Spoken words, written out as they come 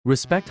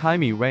Respect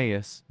Jaime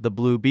Reyes, the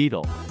Blue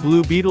Beetle.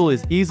 Blue Beetle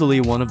is easily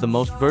one of the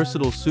most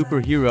versatile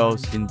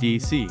superheroes in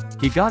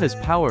DC. He got his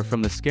power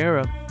from the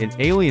Scarab, an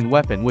alien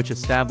weapon which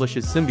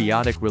establishes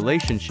symbiotic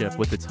relationship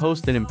with its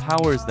host and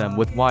empowers them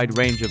with wide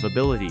range of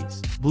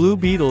abilities. Blue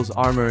Beetle's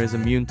armor is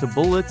immune to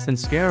bullets and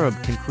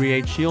Scarab can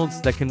create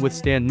shields that can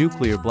withstand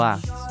nuclear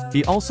blasts.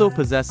 He also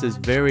possesses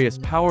various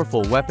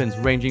powerful weapons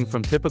ranging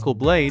from typical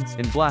blades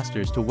and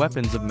blasters to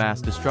weapons of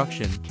mass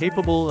destruction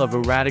capable of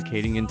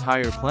eradicating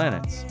entire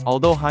planets,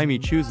 although Jaime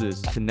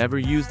chooses to never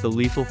use the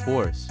lethal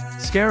force.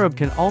 Scarab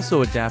can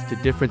also adapt to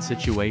different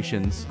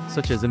situations,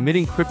 such as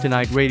emitting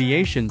kryptonite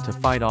radiation to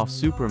fight off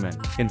Superman.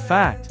 In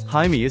fact,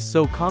 Jaime is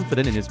so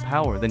confident in his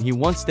power that he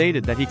once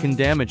stated that he can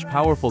damage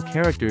powerful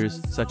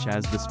characters such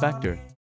as the Spectre.